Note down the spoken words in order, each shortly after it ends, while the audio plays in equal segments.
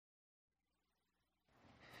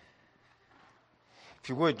If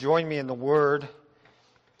you would, join me in the Word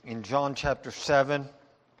in John chapter 7.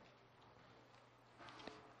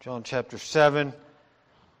 John chapter 7.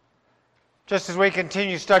 Just as we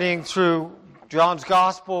continue studying through John's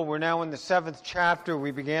Gospel, we're now in the 7th chapter. We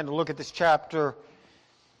began to look at this chapter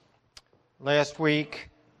last week.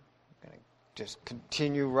 I'm going to just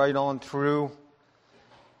continue right on through.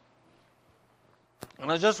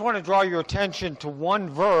 And I just want to draw your attention to one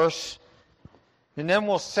verse, and then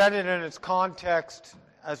we'll set it in its context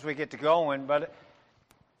as we get to going, but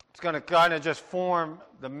it's going to kind of just form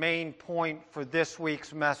the main point for this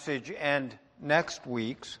week's message and next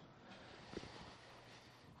week's.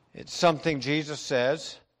 It's something Jesus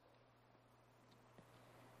says,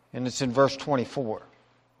 and it's in verse 24.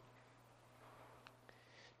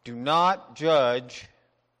 Do not judge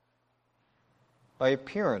by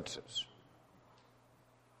appearances,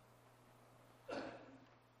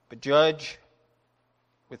 but judge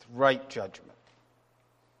with right judgment.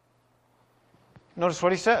 Notice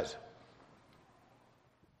what he says.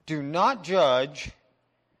 Do not judge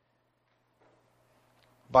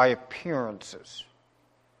by appearances,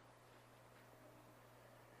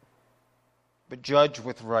 but judge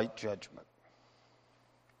with right judgment.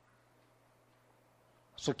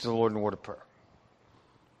 Let's look to the Lord in a word of prayer.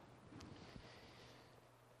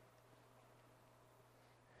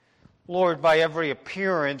 Lord, by every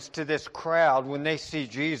appearance to this crowd, when they see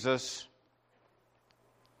Jesus,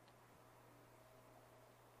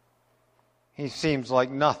 he seems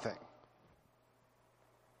like nothing.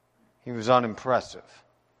 He was unimpressive.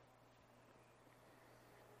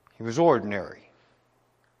 He was ordinary.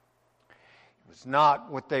 He was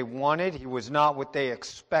not what they wanted. He was not what they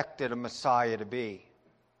expected a Messiah to be.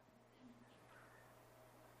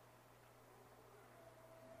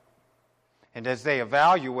 And as they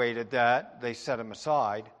evaluated that, they set him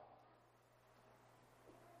aside.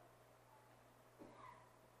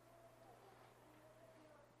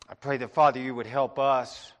 I pray that, Father, you would help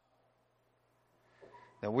us,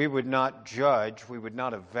 that we would not judge, we would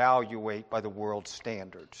not evaluate by the world's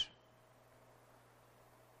standards,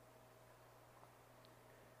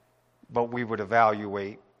 but we would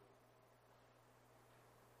evaluate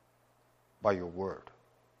by your word.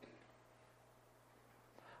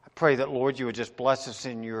 I pray that, Lord, you would just bless us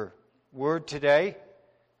in your word today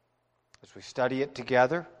as we study it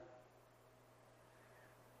together.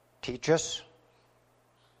 Teach us.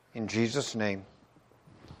 In Jesus' name,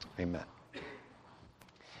 amen.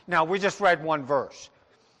 Now, we just read one verse.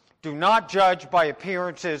 Do not judge by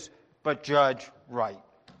appearances, but judge right,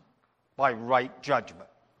 by right judgment.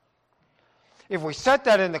 If we set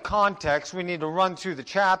that in the context, we need to run through the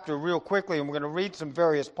chapter real quickly, and we're going to read some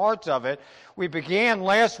various parts of it. We began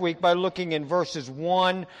last week by looking in verses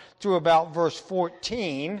 1 through about verse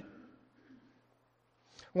 14,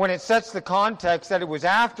 when it sets the context that it was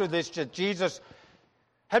after this that Jesus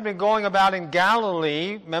had been going about in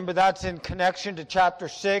Galilee. Remember, that's in connection to chapter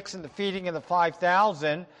 6 and the feeding of the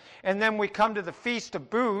 5,000. And then we come to the Feast of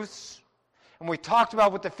Booths, and we talked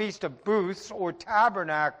about what the Feast of Booths or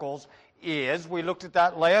Tabernacles is. We looked at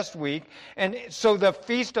that last week. And so the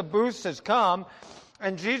Feast of Booths has come,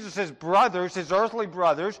 and Jesus' brothers, his earthly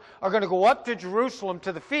brothers, are going to go up to Jerusalem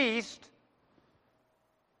to the feast.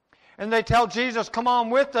 And they tell Jesus, come on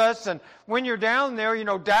with us, and when you're down there,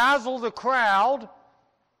 dazzle the crowd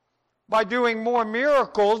by doing more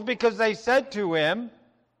miracles, because they said to him,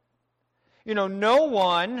 no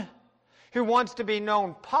one who wants to be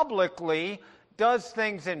known publicly does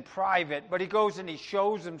things in private, but he goes and he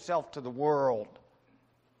shows himself to the world.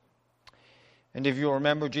 And if you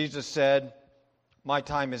remember, Jesus said, my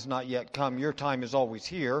time has not yet come, your time is always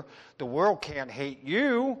here. The world can't hate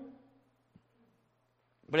you,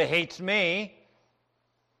 but it hates me,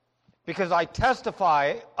 because I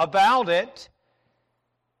testify about it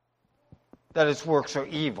that its works are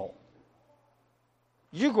evil.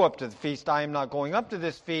 You go up to the feast, I am not going up to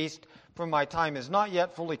this feast, for my time is not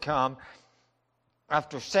yet fully come.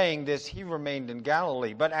 After saying this, he remained in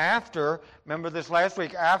Galilee. But remember this last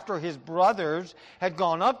week, after his brothers had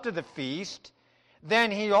gone up to the feast,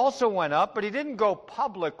 then he also went up, but he didn't go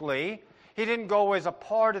publicly. He didn't go as a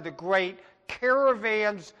part of the great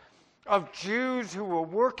caravans of Jews who were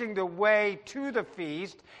working their way to the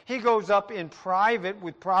feast. He goes up in private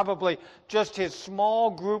with probably just his small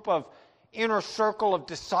group of inner circle of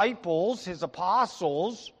disciples, his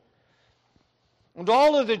apostles. And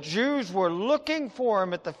all of the Jews were looking for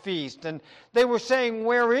him at the feast, and they were saying,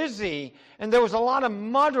 where is he? And there was a lot of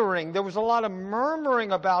muttering, there was a lot of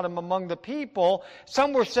murmuring about him among the people.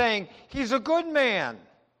 Some were saying, he's a good man.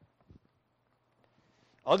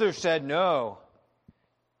 Others said, no,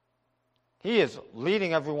 he is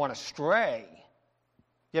leading everyone astray.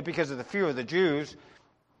 Yet because of the fear of the Jews,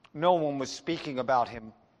 no one was speaking about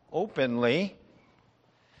him openly.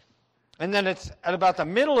 And then it's at about the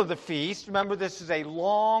middle of the feast. Remember, this is a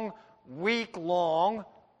long, week-long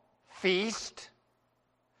feast.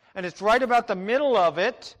 And it's right about the middle of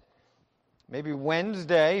it. Maybe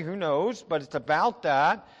Wednesday, who knows, but it's about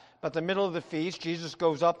that. About the middle of the feast, Jesus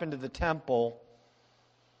goes up into the temple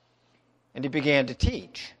and he began to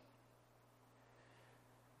teach.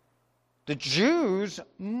 The Jews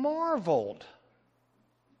marveled.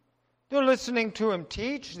 They're listening to him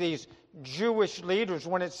teach, these Jewish leaders.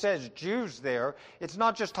 When it says Jews there, it's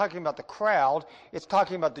not just talking about the crowd, it's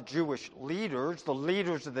talking about the Jewish leaders, the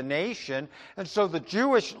leaders of the nation. And so the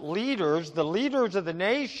Jewish leaders, the leaders of the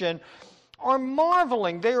nation, are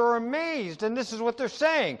marveling. They are amazed. And this is what they're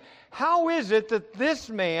saying. How is it that this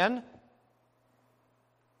man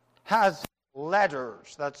has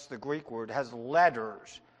letters? That's the Greek word, has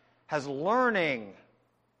letters, has learning.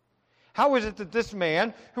 How is it that this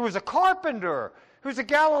man, who is a carpenter, who's a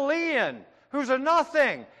Galilean, who's a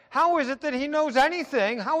nothing, how is it that he knows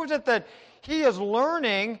anything? How is it that he is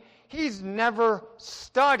learning? He's never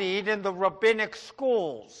studied in the rabbinic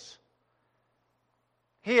schools.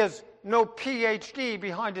 He has no PhD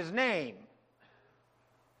behind his name.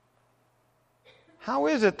 How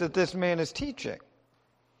is it that this man is teaching?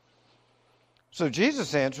 So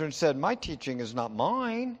Jesus answered and said, my teaching is not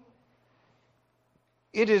mine.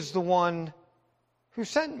 It is the one who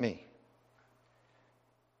sent me.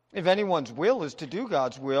 If anyone's will is to do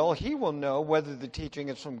God's will, he will know whether the teaching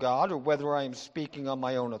is from God or whether I am speaking on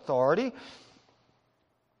my own authority.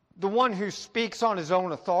 The one who speaks on his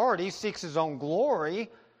own authority seeks his own glory,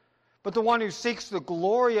 but the one who seeks the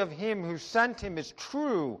glory of him who sent him is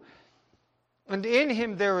true, and in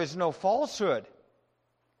him there is no falsehood.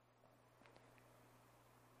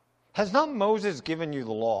 Has not Moses given you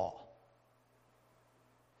the law?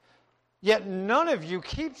 Yet none of you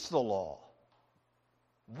keeps the law.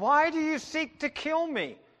 Why do you seek to kill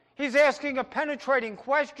me? He's asking a penetrating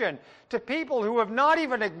question to people who have not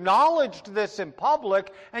even acknowledged this in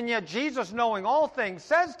public, and yet Jesus, knowing all things,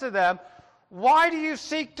 says to them, why do you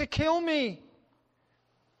seek to kill me?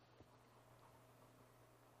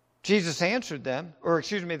 Jesus answered them,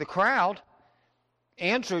 the crowd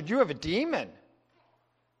answered, you have a demon.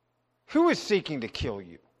 Who is seeking to kill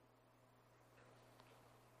you?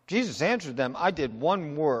 Jesus answered them, I did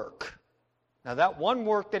one work. Now that one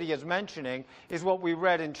work that he is mentioning is what we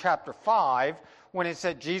read in chapter 5 when it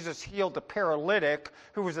said Jesus healed the paralytic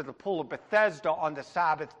who was at the pool of Bethesda on the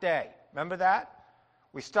Sabbath day. Remember that?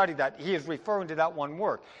 We studied that. He is referring to that one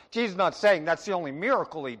work. Jesus is not saying that's the only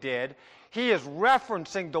miracle he did. He is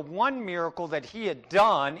referencing the one miracle that he had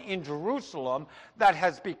done in Jerusalem that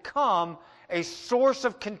has become a source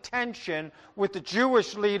of contention with the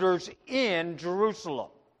Jewish leaders in Jerusalem.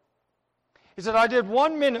 He said, I did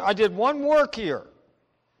one work here.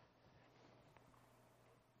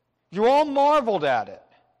 You all marveled at it.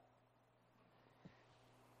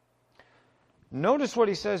 Notice what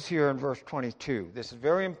he says here in verse 22. This is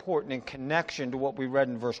very important in connection to what we read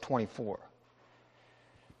in verse 24.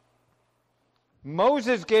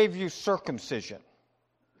 Moses gave you circumcision.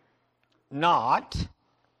 Not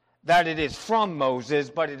that it is from Moses,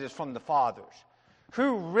 but it is from the fathers.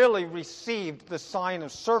 Who really received the sign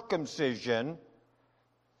of circumcision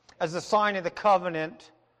as the sign of the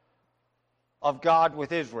covenant of God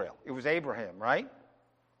with Israel? It was Abraham, right?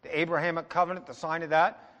 The Abrahamic covenant, the sign of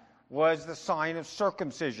that, was the sign of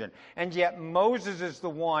circumcision. And yet Moses is the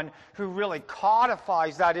one who really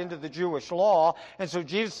codifies that into the Jewish law. And so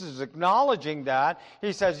Jesus is acknowledging that.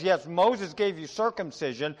 He says, yes, Moses gave you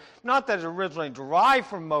circumcision. Not that it originally derived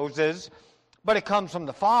from Moses, but it comes from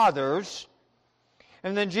the fathers.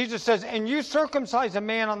 And then Jesus says, and you circumcise a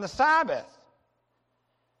man on the Sabbath.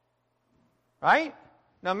 Right?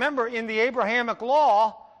 Now remember, in the Abrahamic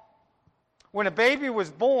law, when a baby was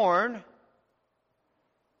born,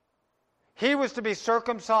 he was to be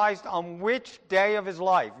circumcised on which day of his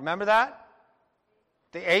life? Remember that?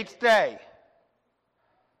 The 8th day.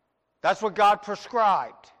 That's what God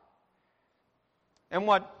prescribed. And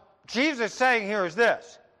what Jesus is saying here is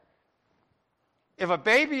this. If a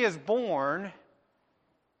baby is born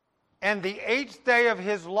and the 8th day of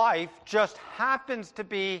his life just happens to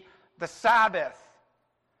be the Sabbath,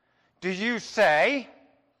 do you say,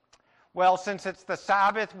 well, since it's the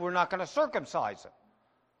Sabbath, we're not going to circumcise him?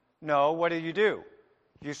 No, what do?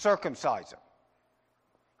 You circumcise him.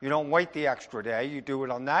 You don't wait the extra day. You do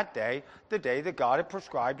it on that day, the day that God had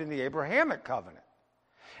prescribed in the Abrahamic covenant.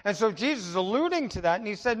 And so Jesus is alluding to that, and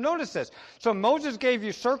he said, notice this. So Moses gave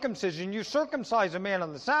you circumcision. You circumcise a man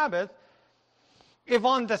on the Sabbath. If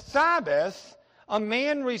on the Sabbath a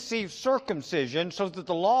man receive circumcision so that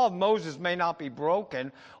the law of Moses may not be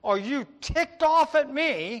broken? Are you ticked off at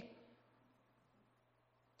me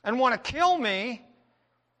and want to kill me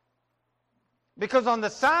because on the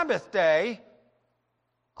Sabbath day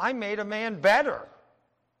I made a man better?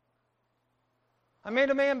 I made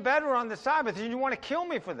a man better on the Sabbath, and you want to kill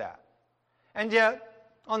me for that. And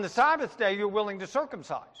yet, on the Sabbath day, you're willing to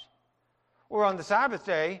circumcise. Or on the Sabbath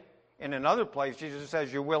day, in another place, Jesus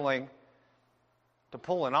says you're willing to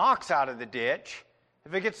pull an ox out of the ditch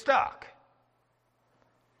if it gets stuck.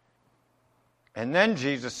 And then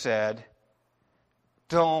Jesus said,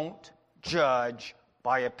 don't judge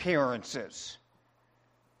by appearances,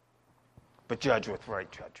 but judge with right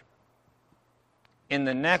judgment. In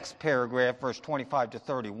the next paragraph, verse 25 to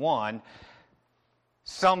 31,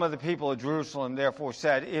 some of the people of Jerusalem therefore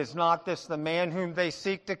said, is not this the man whom they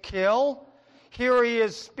seek to kill? Here he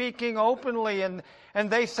is speaking openly, and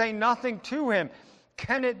they say nothing to him.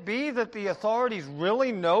 Can it be that the authorities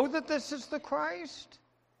really know that this is the Christ?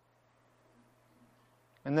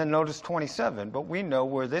 And then notice 27, but we know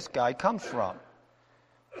where this guy comes from.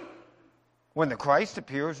 When the Christ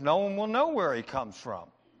appears, no one will know where he comes from.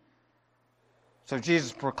 So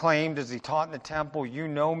Jesus proclaimed as he taught in the temple, you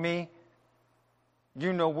know me,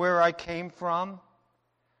 you know where I came from,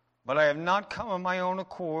 but I have not come of my own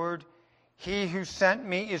accord. He who sent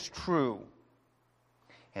me is true,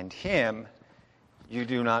 and him you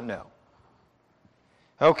do not know.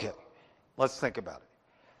 Okay, let's think about it.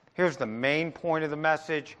 Here's the main point of the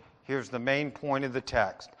message. Here's the main point of the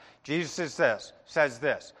text. Jesus says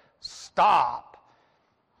this, stop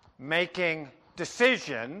making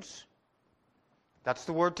decisions. That's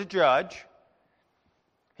the word to judge.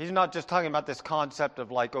 He's not just talking about this concept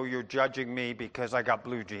of like, oh, you're judging me because I got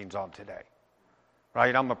blue jeans on today.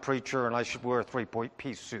 Right? I'm a preacher and I should wear a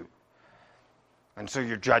three-piece suit. And so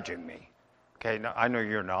you're judging me. Okay, now, I know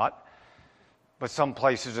you're not. But some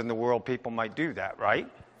places in the world people might do that, right?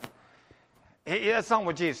 That's not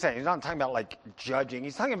what Jesus is saying. He's not talking about like judging.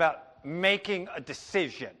 He's talking about making a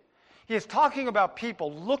decision. He is talking about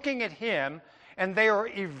people looking at him and they are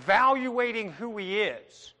evaluating who he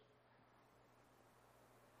is.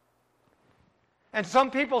 And some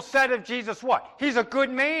people said of Jesus what? He's a good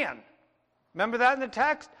man. Remember that in the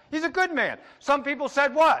text? He's a good man. Some people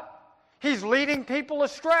said what? He's leading people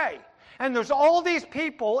astray. And there's all these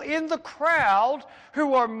people in the crowd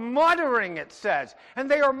who are muttering, it says. And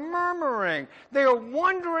they are murmuring. They are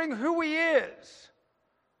wondering who he is.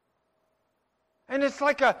 And it's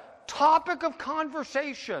like a topic of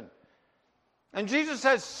conversation. And Jesus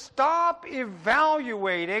says, stop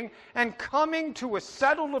evaluating and coming to a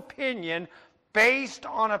settled opinion based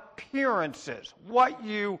on appearances, what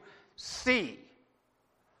you see.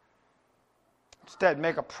 Instead,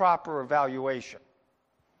 make a proper evaluation.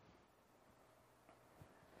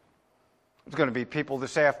 There's going to be people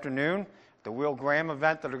this afternoon at the Will Graham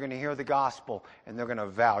event that are going to hear the gospel, and they're going to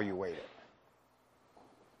evaluate it.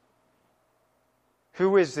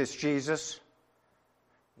 Who is this Jesus?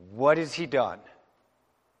 What has he done?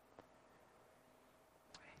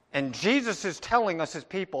 And Jesus is telling us as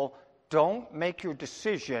people, don't make your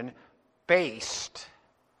decision based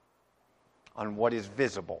on what is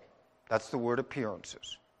visible. That's the word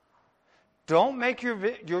appearances. Don't make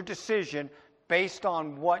your decision based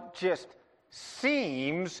on what just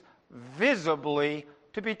seems visibly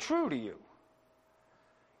to be true to you.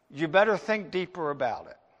 You better think deeper about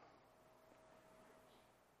it.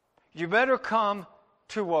 You better come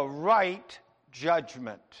to a right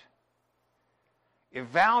judgment.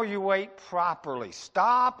 Evaluate properly.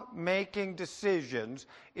 Stop making decisions,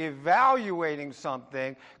 evaluating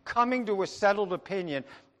something, coming to a settled opinion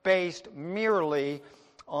based merely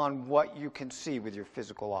on what you can see with your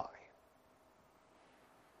physical eye.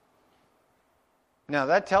 Now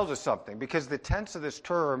that tells us something, because the tense of this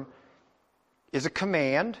term is a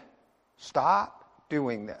command. Stop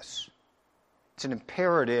doing this. It's an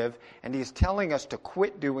imperative, and he's telling us to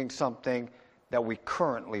quit doing something that we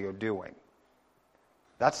currently are doing.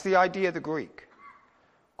 That's the idea of the Greek.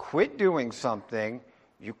 Quit doing something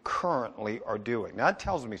you currently are doing. Now that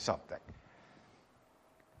tells me something.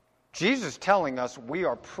 Jesus is telling us we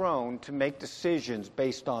are prone to make decisions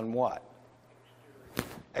based on what?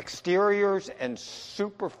 Exteriors and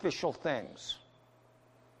superficial things.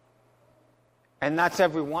 And that's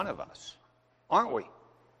every one of us, aren't we?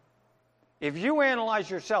 If you analyze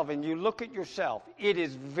yourself and you look at yourself, it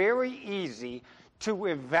is very easy to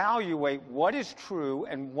evaluate what is true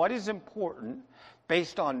and what is important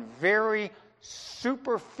based on very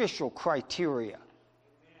superficial criteria.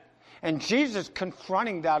 And Jesus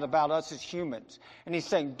confronting that about us as humans. And he's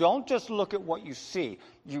saying, don't just look at what you see.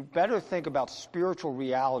 You better think about spiritual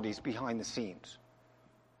realities behind the scenes.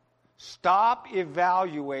 Stop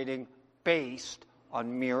evaluating based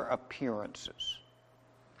on mere appearances.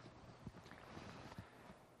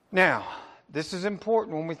 Now, this is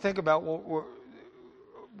important when we think about what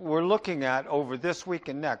we're looking at over this week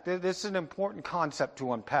and next. This is an important concept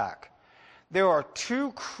to unpack. There are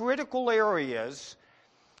two critical areas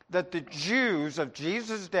that the Jews of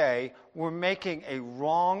Jesus' day were making a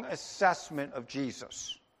wrong assessment of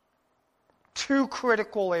Jesus. Two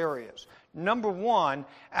critical areas. Number one,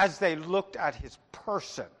 as they looked at his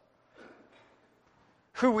person,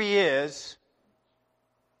 who he is,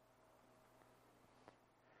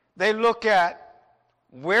 they look at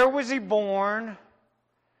where was he born,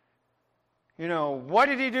 what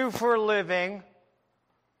did he do for a living,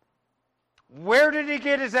 where did he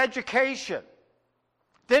get his education?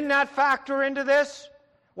 Didn't that factor into this?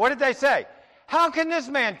 What did they say? How can this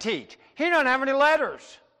man teach? He doesn't have any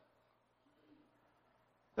letters.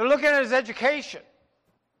 They're looking at his education.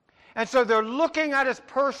 And so they're looking at his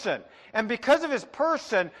person. And because of his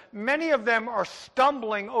person, many of them are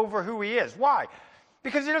stumbling over who he is. Why?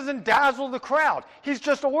 Because he doesn't dazzle the crowd. He's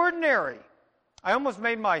just ordinary. I almost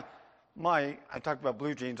made I talked about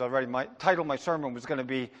blue jeans already. My title of my sermon was going to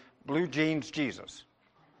be Blue Jeans Jesus.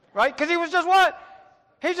 Right? Because he was just what?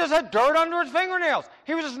 He just had dirt under his fingernails.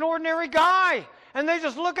 He was just an ordinary guy. And they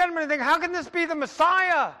just look at him and think, how can this be the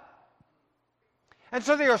Messiah? And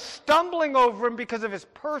so they are stumbling over him because of his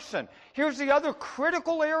person. Here's the other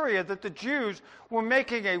critical area that the Jews were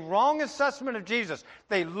making a wrong assessment of Jesus.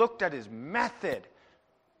 They looked at his method.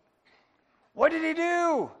 What did he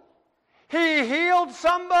do? He healed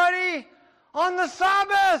somebody on the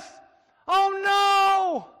Sabbath. Oh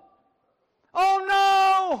no! Oh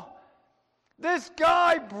no! This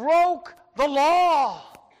guy broke the law.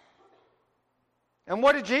 And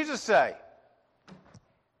what did Jesus say?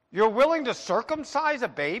 You're willing to circumcise a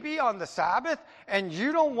baby on the Sabbath, and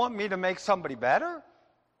you don't want me to make somebody better?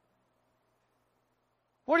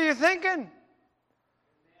 What are you thinking?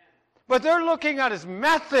 But they're looking at his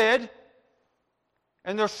method,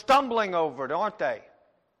 and they're stumbling over it, aren't they?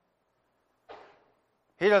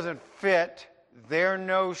 He doesn't fit their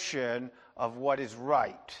notion of what is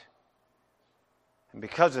right. And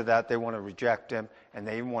because of that, they want to reject him, and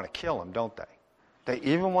they even want to kill him, don't they? They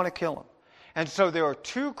even want to kill him. And so there are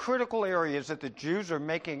two critical areas that the Jews are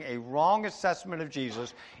making a wrong assessment of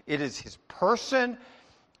Jesus. It is his person,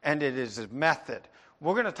 and it is his method.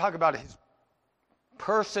 We're going to talk about his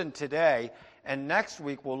person today, and next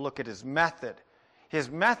week we'll look at his method. His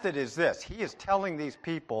method is this. He is telling these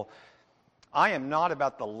people, I am not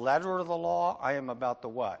about the letter of the law, I am about the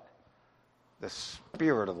what? The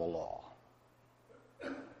spirit of the law.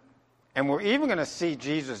 And we're even going to see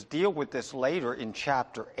Jesus deal with this later in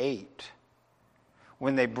chapter 8,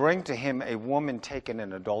 when they bring to him a woman taken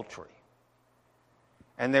in adultery.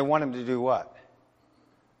 And they want him to do what?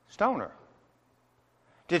 Stone her.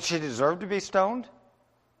 Did she deserve to be stoned?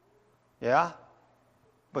 Yeah.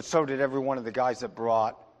 But so did every one of the guys that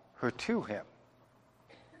brought her to him.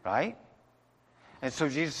 Right? And so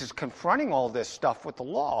Jesus is confronting all this stuff with the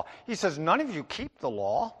law. He says, none of you keep the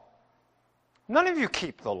law. None of you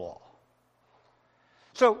keep the law.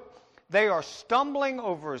 So they are stumbling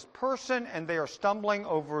over his person, and they are stumbling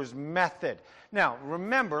over his method. Now,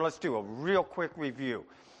 remember, let's do a real quick review.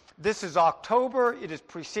 This is October. It is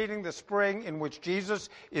preceding the spring in which Jesus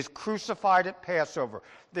is crucified at Passover.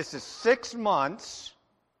 This is 6 months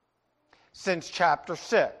since chapter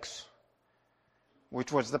 6,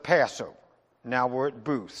 which was the Passover. Now we're at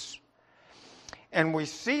Booths. And we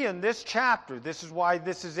see in this chapter, this is why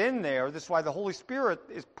this is in there, this is why the Holy Spirit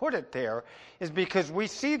is put it there, is because we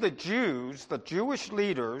see the Jews, the Jewish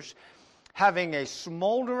leaders, having a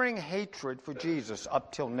smoldering hatred for Jesus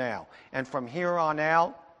up till now. And from here on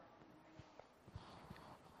out,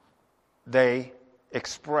 they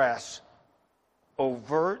express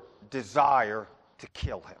overt desire to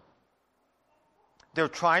kill him. They're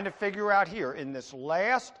trying to figure out here, in this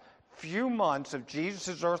last few months of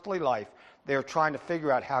Jesus' earthly life, they're trying to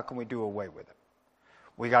figure out how can we do away with him.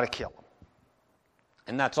 We got to kill him.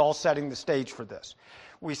 And that's all setting the stage for this.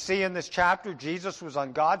 We see in this chapter, Jesus was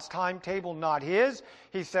on God's timetable, not his.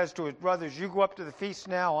 He says to his brothers, you go up to the feast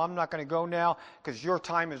now. I'm not going to go now because your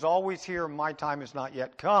time is always here. My time has not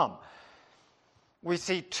yet come. We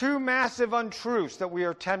see two massive untruths that we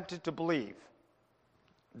are tempted to believe.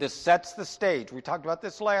 This sets the stage. We talked about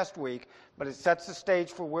this last week, but it sets the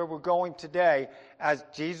stage for where we're going today as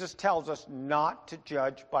Jesus tells us not to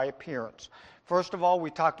judge by appearance. First of all, we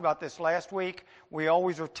talked about this last week. We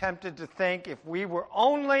always are tempted to think if we were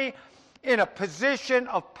only in a position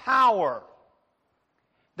of power,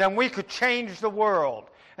 then we could change the world.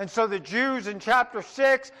 And so the Jews in chapter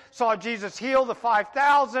 6 saw Jesus heal the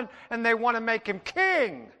 5,000, and they want to make him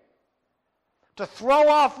king, to throw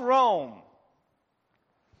off Rome.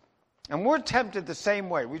 And we're tempted the same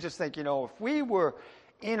way. We just think, if we were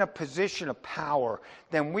in a position of power,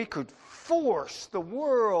 then we could force the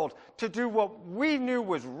world to do what we knew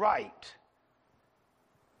was right.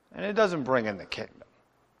 And it doesn't bring in the kingdom.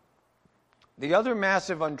 The other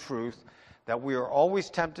massive untruth that we are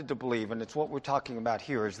always tempted to believe, and it's what we're talking about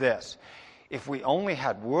here, is this. If we only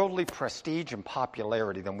had worldly prestige and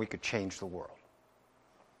popularity, then we could change the world.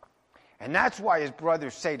 And that's why his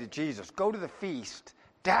brothers say to Jesus, go to the feast,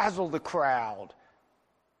 dazzle the crowd.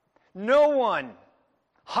 No one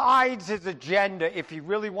hides his agenda if he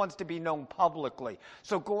really wants to be known publicly.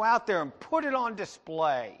 So go out there and put it on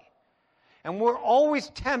display. And we're always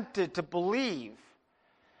tempted to believe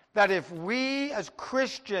that if we as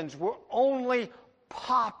Christians were only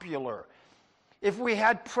popular, if we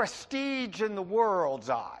had prestige in the world's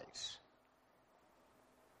eyes,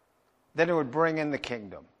 then it would bring in the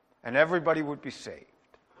kingdom and everybody would be saved.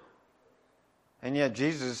 And yet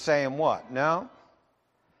Jesus is saying what? No.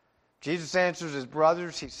 Jesus answers his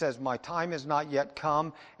brothers. He says, my time has not yet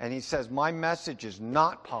come. And he says, my message is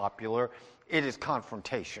not popular. It is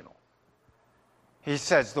confrontational. He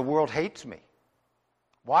says, the world hates me.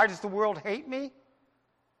 Why does the world hate me?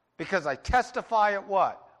 Because I testify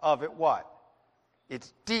of it what?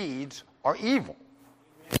 Its deeds are evil.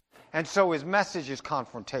 And so his message is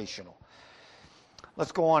confrontational.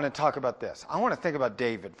 Let's go on and talk about this. I want to think about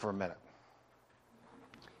David for a minute.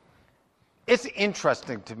 It's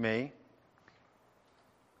interesting to me.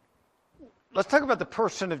 Let's talk about the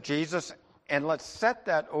person of Jesus, and let's set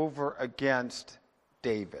that over against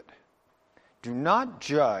David. Do not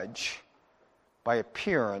judge by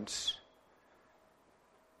appearance,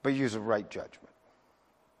 but use a right judgment.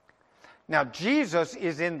 Now, Jesus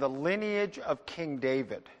is in the lineage of King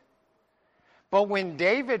David. But when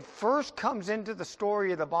David first comes into the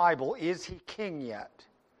story of the Bible, is he king yet?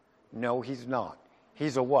 No, he's not.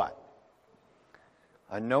 He's a what?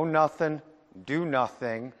 A know-nothing,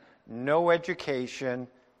 do-nothing, no education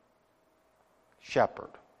shepherd.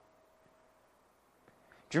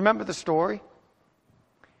 Do you remember the story?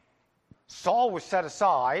 Saul was set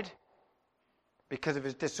aside because of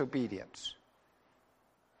his disobedience.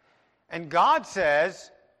 And God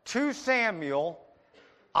says to Samuel,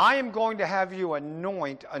 I am going to have you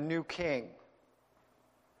anoint a new king.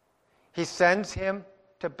 He sends him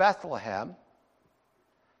to Bethlehem,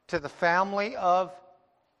 to the family of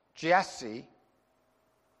Jesse,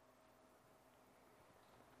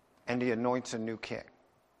 and he anoints a new king.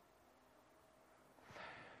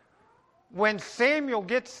 When Samuel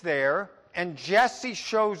gets there, and Jesse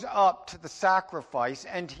shows up to the sacrifice,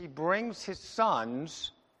 and he brings his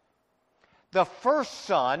sons, the first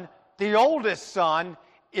son, the oldest son,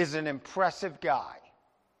 is an impressive guy.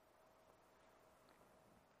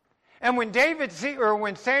 And when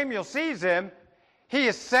Samuel sees him, he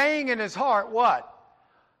is saying in his heart, what?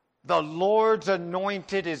 The Lord's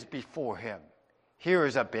anointed is before him. Here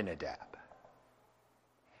is Abinadab.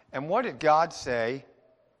 And what did God say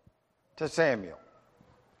to Samuel?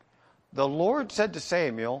 The Lord said to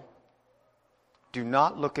Samuel, do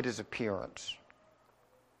not look at his appearance.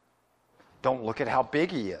 Don't look at how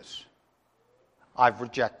big he is. I've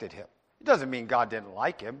rejected him. It doesn't mean God didn't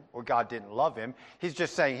like him or God didn't love him. He's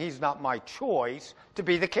just saying he's not my choice to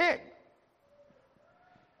be the king.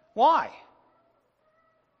 Why?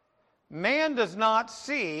 Man does not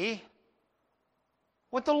see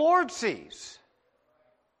what the Lord sees.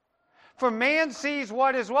 For man sees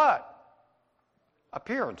what is what?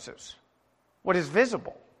 Appearances. What is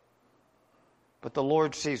visible. But the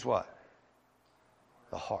Lord sees what?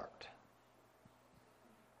 The heart.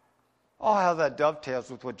 Oh, how that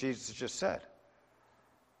dovetails with what Jesus just said.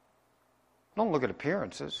 Don't look at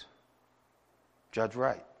appearances. Judge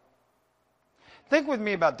right. Think with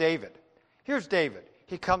me about David. Here's David.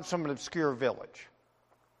 He comes from an obscure village,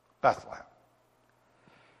 Bethlehem.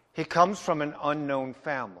 He comes from an unknown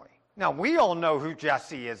family. Now, we all know who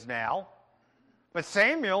Jesse is now, but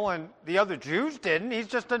Samuel and the other Jews didn't. He's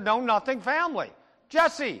just a know-nothing family.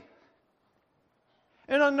 Jesse,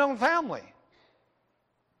 an unknown family.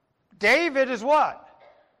 David is what?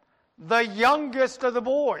 The youngest of the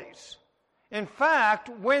boys. In fact,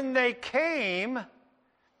 when they come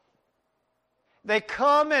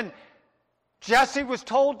and Jesse was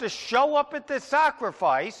told to show up at this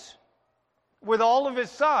sacrifice with all of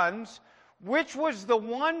his sons. Which was the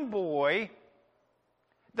one boy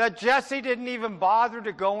that Jesse didn't even bother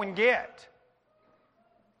to go and get.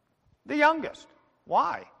 The youngest.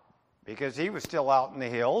 Why? Because he was still out in the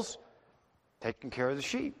hills taking care of the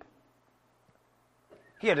sheep.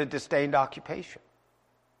 He had a disdained occupation.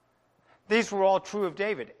 These were all true of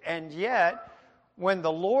David. And yet, when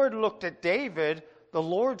the Lord looked at David, the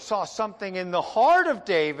Lord saw something in the heart of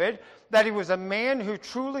David, that he was a man who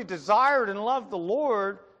truly desired and loved the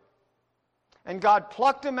Lord, and God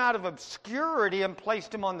plucked him out of obscurity and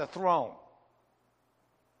placed him on the throne.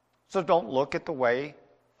 So don't look at the way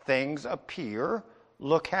things appear.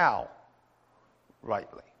 Look how?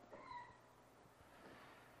 Rightly.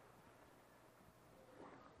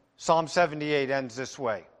 Psalm 78 ends this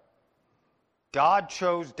way. God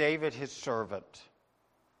chose David his servant.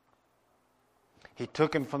 He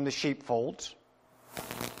took him from the sheepfolds.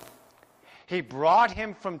 He brought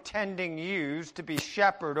him from tending ewes to be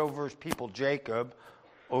shepherd over his people Jacob,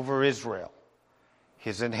 over Israel,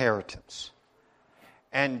 his inheritance.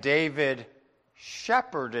 And David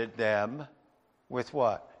shepherded them with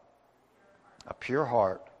what? A pure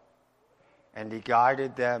heart. And he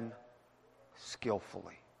guided them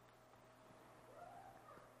skillfully.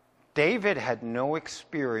 David had no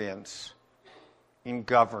experience in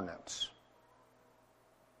governance.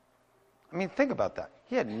 I mean, think about that.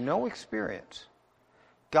 He had no experience.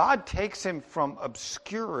 God takes him from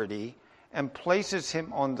obscurity and places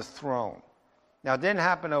him on the throne. Now, it didn't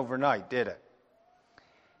happen overnight, did it?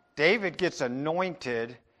 David gets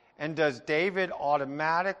anointed, and does David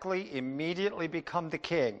automatically, immediately become the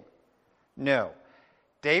king? No.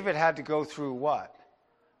 David had to go through what?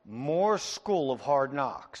 More school of hard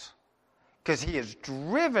knocks. Because he is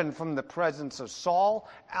driven from the presence of Saul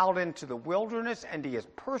out into the wilderness, and he is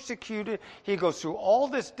persecuted. He goes through all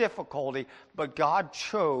this difficulty, but God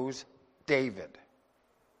chose David.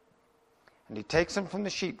 And he takes him from the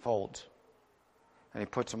sheepfolds, and he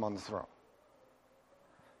puts him on the throne.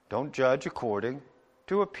 Don't judge according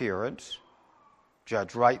to appearance.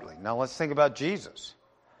 Judge rightly. Now let's think about Jesus.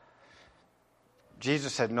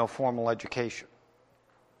 Jesus had no formal education.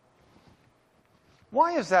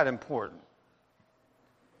 Why is that important?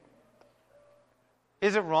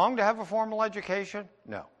 Is it wrong to have a formal education?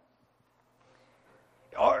 No.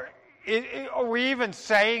 Are we even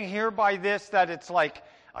saying here by this that it's like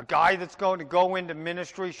a guy that's going to go into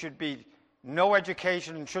ministry should be no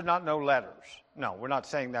education and should not know letters? No, we're not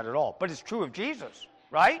saying that at all. But it's true of Jesus,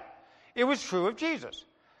 right? It was true of Jesus.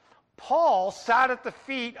 Paul sat at the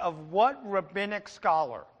feet of what rabbinic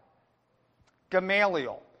scholar?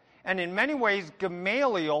 Gamaliel. And in many ways,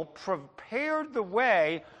 Gamaliel prepared the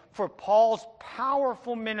way for Paul's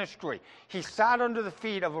powerful ministry. He sat under the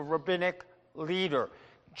feet of a rabbinic leader.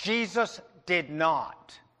 Jesus did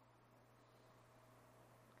not.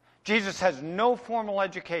 Jesus has no formal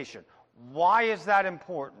education. Why is that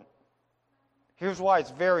important? Here's why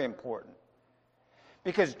it's very important.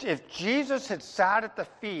 Because if Jesus had sat at the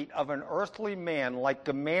feet of an earthly man like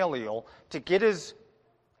Gamaliel to get his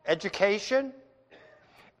education,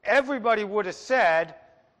 everybody would have said,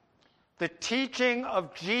 the teaching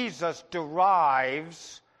of Jesus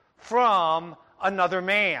derives from another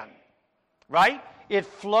man, right? It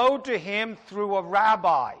flowed to him through a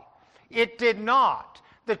rabbi. It did not.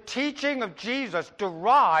 The teaching of Jesus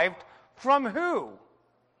derived from who?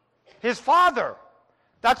 His Father.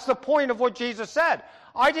 That's the point of what Jesus said.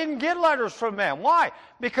 I didn't get letters from men. Why?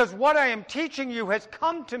 Because what I am teaching you has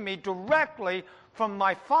come to me directly from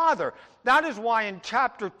my Father. That is why in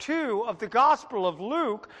chapter 2 of the Gospel of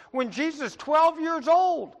Luke, when Jesus is 12 years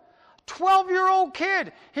old, 12-year-old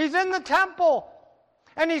kid, he's in the temple,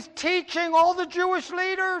 and he's teaching all the Jewish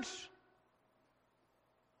leaders.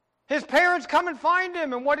 His parents come and find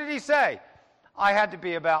him, and what did he say? I had to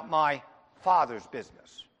be about my Father's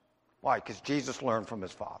business. Why? Because Jesus learned from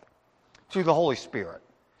his Father, through the Holy Spirit.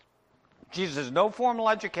 Jesus has no formal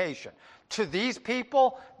education. To these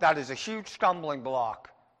people, that is a huge stumbling block.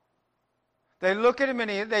 They look at him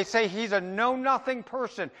and they say he's a know-nothing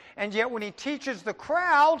person. And yet when he teaches the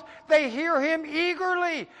crowd, they hear him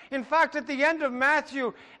eagerly. In fact, at the end of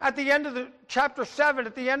Matthew, at the end of the chapter 7,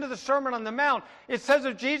 at the end of the Sermon on the Mount, it says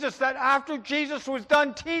of Jesus that after Jesus was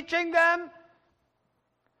done teaching them,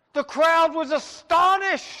 the crowd was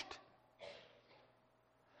astonished.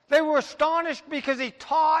 They were astonished because he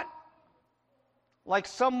taught like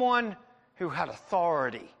someone who had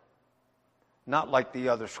authority, not like the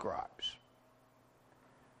other scribes.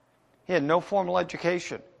 He had no formal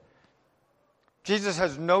education. Jesus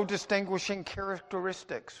has no distinguishing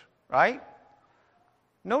characteristics, right?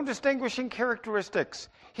 No distinguishing characteristics.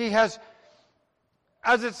 He has,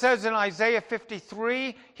 as it says in Isaiah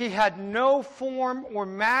 53, he had no form or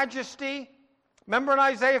majesty. Remember in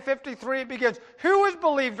Isaiah 53 it begins, who has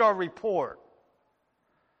believed our report?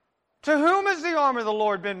 To whom has the arm of the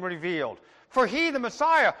Lord been revealed? For he, the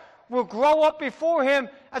Messiah, will grow up before him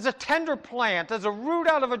as a tender plant, as a root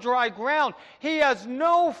out of a dry ground. He has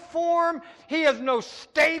no form, he has no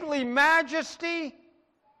stately majesty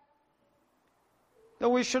that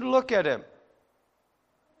we should look at him.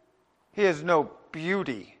 He has no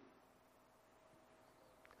beauty.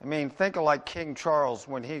 I mean, think of like King Charles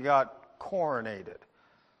when he got coronated,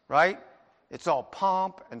 right? It's all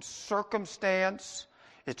pomp and circumstance.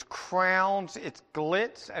 It's crowns, it's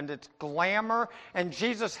glitz, and it's glamour, and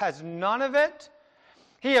Jesus has none of it.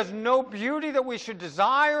 He has no beauty that we should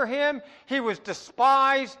desire him. He was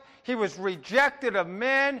despised. He was rejected of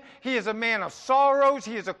men. He is a man of sorrows.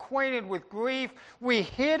 He is acquainted with grief. We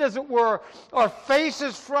hid, as it were, our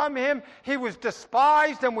faces from him. He was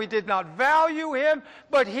despised, and we did not value him,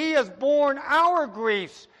 but he has borne our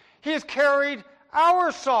griefs. He has carried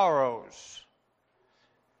our sorrows.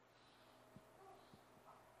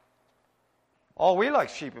 All we like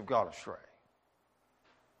sheep have gone astray.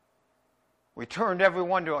 We turned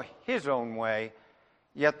everyone to his own way,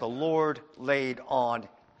 yet the Lord laid on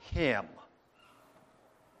him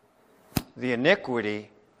the iniquity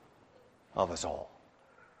of us all.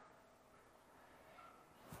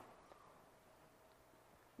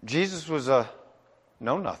 Jesus was a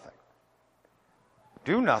know-nothing,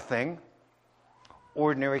 do-nothing,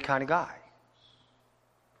 ordinary kind of guy.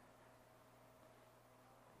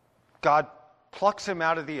 God plucks him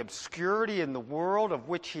out of the obscurity in the world of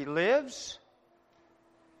which he lives,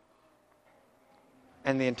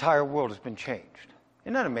 and the entire world has been changed.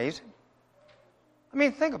 Isn't that amazing? I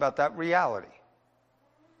mean, think about that reality.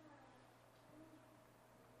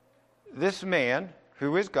 This man,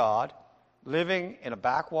 who is God, living in a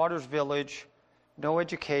backwaters village, no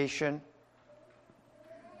education,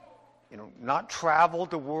 not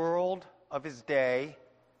traveled the world of his day,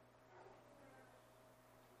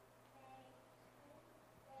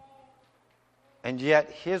 and yet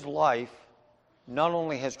his life not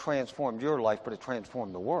only has transformed your life, but it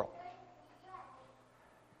transformed the world.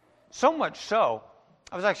 So much so,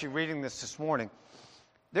 I was actually reading this morning.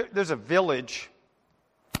 There's a village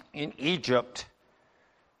in Egypt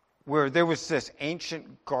where there was this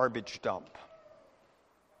ancient garbage dump.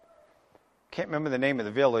 Can't remember the name of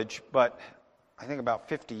the village, but I think about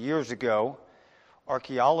 50 years ago,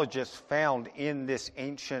 archaeologists found in this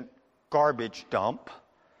ancient garbage dump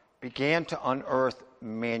began to unearth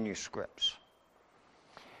manuscripts.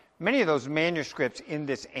 Many of those manuscripts in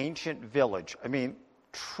this ancient village,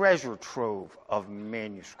 treasure trove of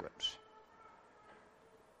manuscripts.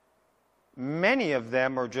 Many of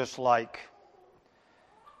them are just like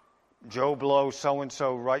Joe Blow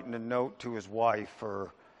so-and-so writing a note to his wife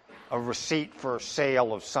or a receipt for a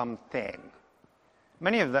sale of something.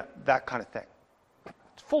 Many of that kind of thing.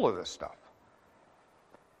 It's full of this stuff.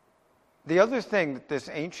 The other thing that this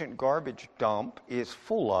ancient garbage dump is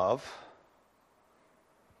full of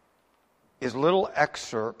is little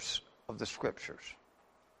excerpts of the Scriptures,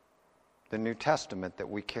 the New Testament that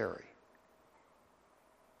we carry.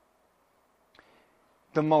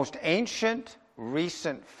 The most ancient,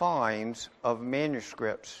 recent finds of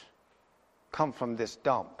manuscripts come from this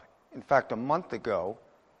dump. In fact, a month ago,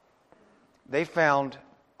 they found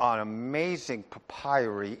an amazing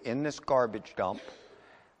papyri in this garbage dump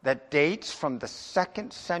that dates from the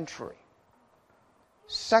 2nd century.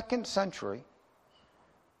 2nd century,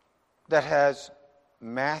 that has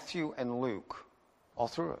Matthew and Luke all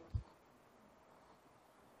through it.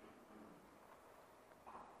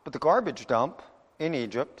 But the garbage dump in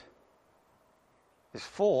Egypt is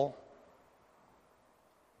full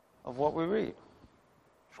of what we read,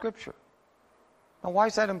 Scripture. Now, why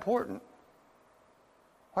is that important?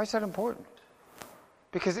 Why is that important?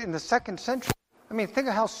 Because in the 2nd century, think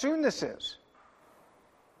of how soon this is.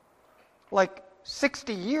 Like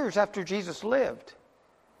 60 years after Jesus lived,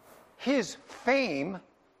 his fame,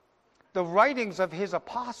 the writings of his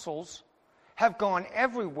apostles, have gone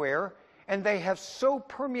everywhere, and they have so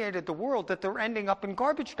permeated the world that they're ending up in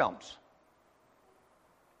garbage dumps.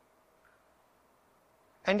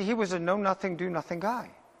 And he was a know-nothing, do-nothing guy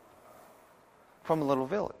from a little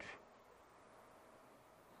village.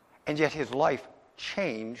 And yet his life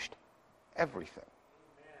changed everything.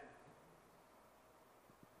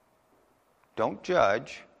 Don't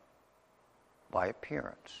judge by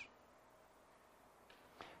appearance.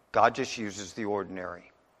 God just uses the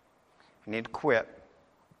ordinary. You need to quit.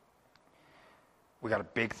 We got a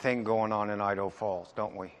big thing going on in Idaho Falls,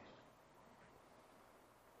 don't we?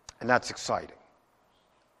 And that's exciting.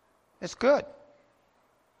 It's good.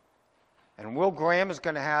 And Will Graham is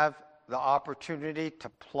going to have the opportunity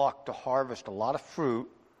to harvest a lot of fruit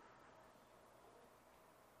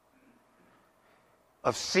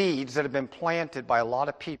of seeds that have been planted by a lot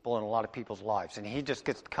of people in a lot of people's lives. And he just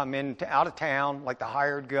gets to come in out of town like the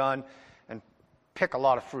hired gun and pick a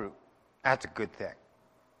lot of fruit. That's a good thing.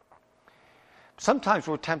 Sometimes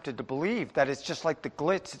we're tempted to believe that it's just like the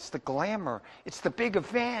glitz, it's the glamour, it's the big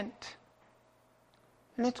event.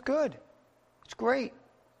 And it's good. It's great.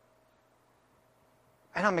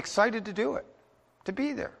 And I'm excited to do it, to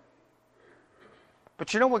be there.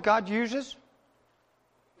 But you know what God uses?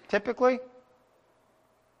 Typically?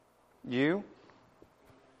 You,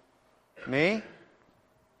 me,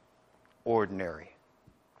 ordinary.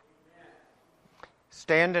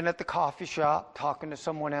 Standing at the coffee shop, talking to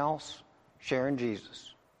someone else, sharing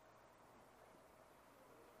Jesus.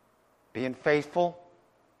 Being faithful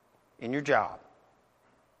in your job.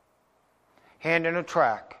 Handing a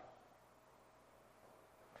tract.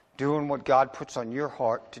 Doing what God puts on your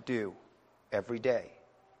heart to do every day.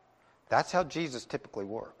 That's how Jesus typically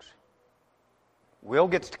works. Will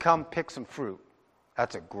gets to come pick some fruit.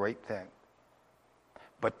 That's a great thing.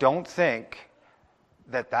 But don't think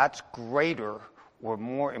that that's greater or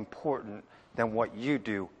more important than what you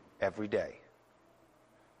do every day.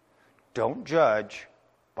 Don't judge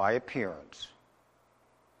by appearance.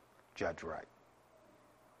 Judge right.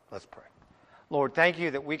 Let's pray. Lord, thank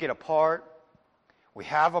you that we get a part. We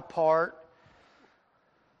have a part.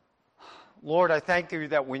 Lord, I thank you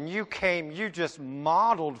that when you came, you just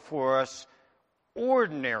modeled for us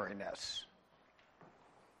ordinariness.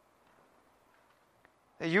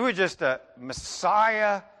 That you were just a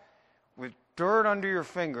Messiah with dirt under your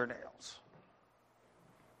fingernails.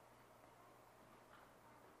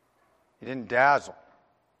 You didn't dazzle.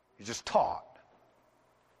 You just taught.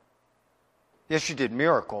 Yes, you did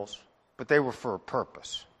miracles, but they were for a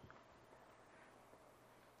purpose.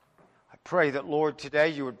 I pray that, Lord, today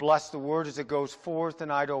you would bless the word as it goes forth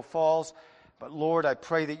in Idaho Falls. But, Lord, I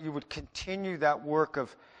pray that you would continue that work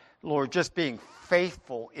of, Lord, just being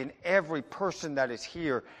faithful in every person that is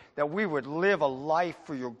here, that we would live a life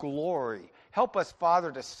for your glory. Help us,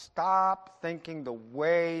 Father, to stop thinking the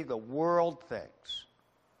way the world thinks,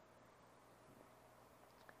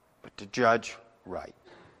 but to judge right.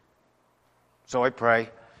 So I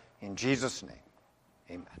pray in Jesus' name,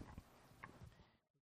 amen.